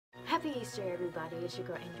Happy Easter, everybody. It's your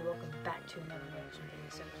girl Angel. Welcome back to another reaction video.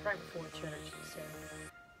 So it's right before church, so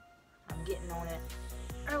I'm getting on it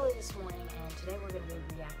early this morning, and today we're going to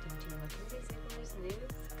be reacting to Mackenzie Ziegler's new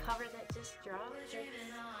cover that just dropped.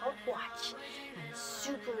 Oh, watch! I'm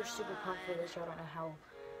super pumped for this. Y'all don't know how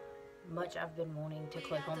much I've been wanting to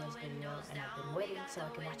click on this video, and I've been waiting so I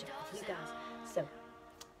can watch it with you guys. So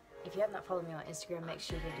if you have not followed me on Instagram, make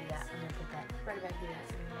sure to do that. I'm going to put that right back here,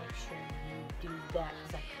 and make sure you do that,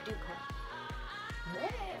 because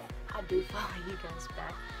I do follow you guys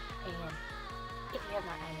back. And if you have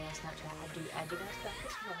not added me on Snapchat, I do add you guys back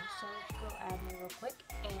as well, so go add me real quick.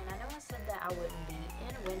 And I know I said that I wouldn't be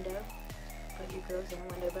in a window, put your girls in a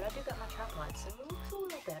window, but I do got my tripod, so it looks a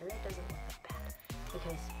little better. It doesn't look that bad,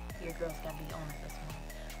 because your girls got to be on it this morning.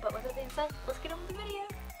 But with that being said, let's get on with the video.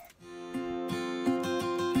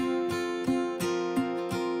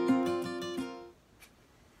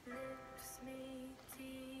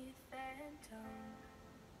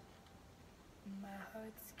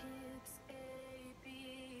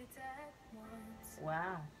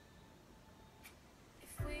 Wow.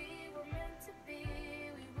 If we were meant to be,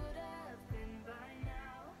 we would have been by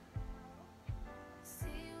now.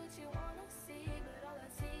 See what you wanna see, but all I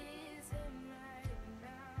see is him right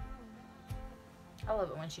now. I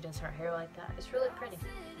love it when she does her hair like that. It's really pretty.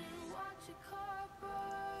 Watch a car burn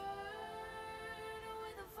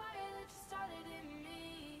with a fire that you started in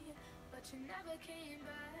me, but you never came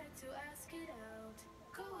back to ask it out.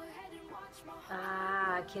 Go ahead and watch my heart.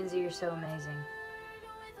 Ah, Kenzie, you're so amazing.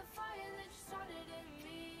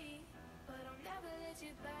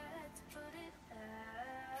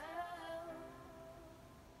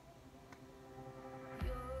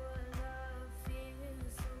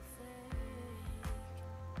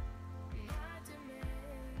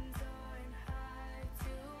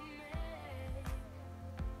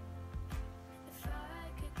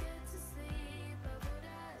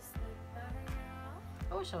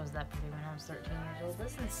 I wish I was that pretty when I was 13 years old.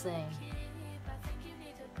 That's insane.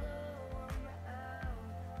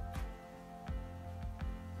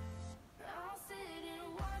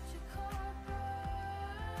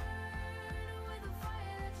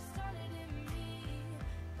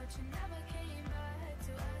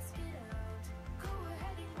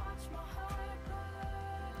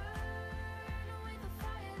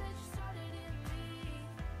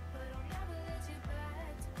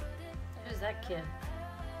 Who's that kid?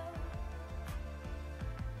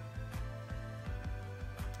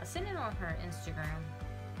 I seen it on her Instagram,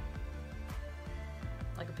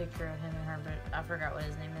 like a picture of him and her, but I forgot what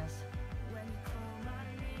his name is. When you call my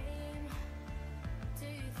name, do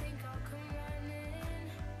you think I'll come running?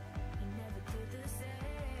 You never did the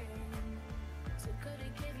same, so good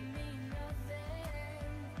at giving me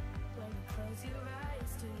nothing. When you close your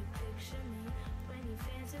eyes, do you picture me? When you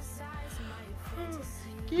fantasize, my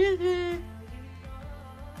fantasy. Get it.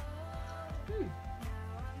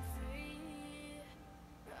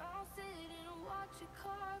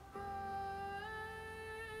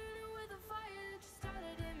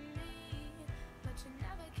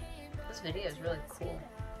 This video is really cool.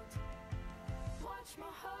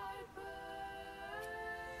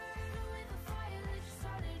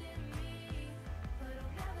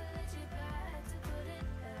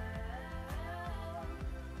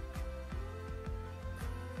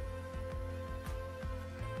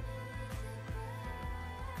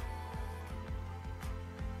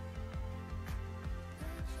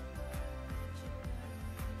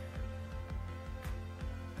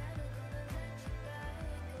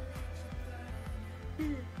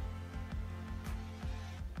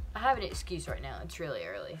 I have an excuse right now. It's really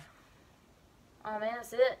early. Oh man,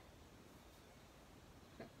 that's it.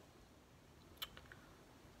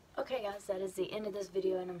 Okay guys, that is the end of this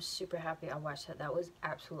video, and I'm super happy I watched that. That was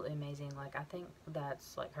absolutely amazing. Like, I think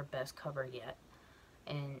that's like her best cover yet.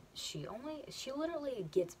 And she literally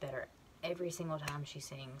gets better every single time she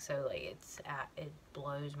sings. So like it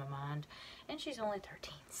blows my mind. And she's only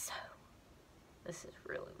 13, so this is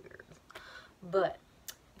really weird. But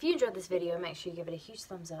if you enjoyed this video, make sure you give it a huge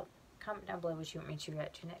thumbs up. Comment down below what you want me to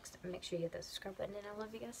react to next. And make sure you hit that subscribe button, and I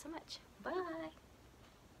love you guys so much. Bye.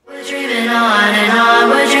 We're dreaming on and on,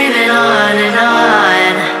 we're dreaming on and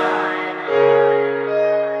on.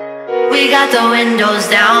 We got the windows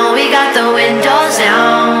down, we got the windows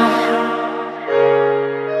down.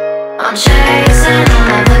 I'm chasing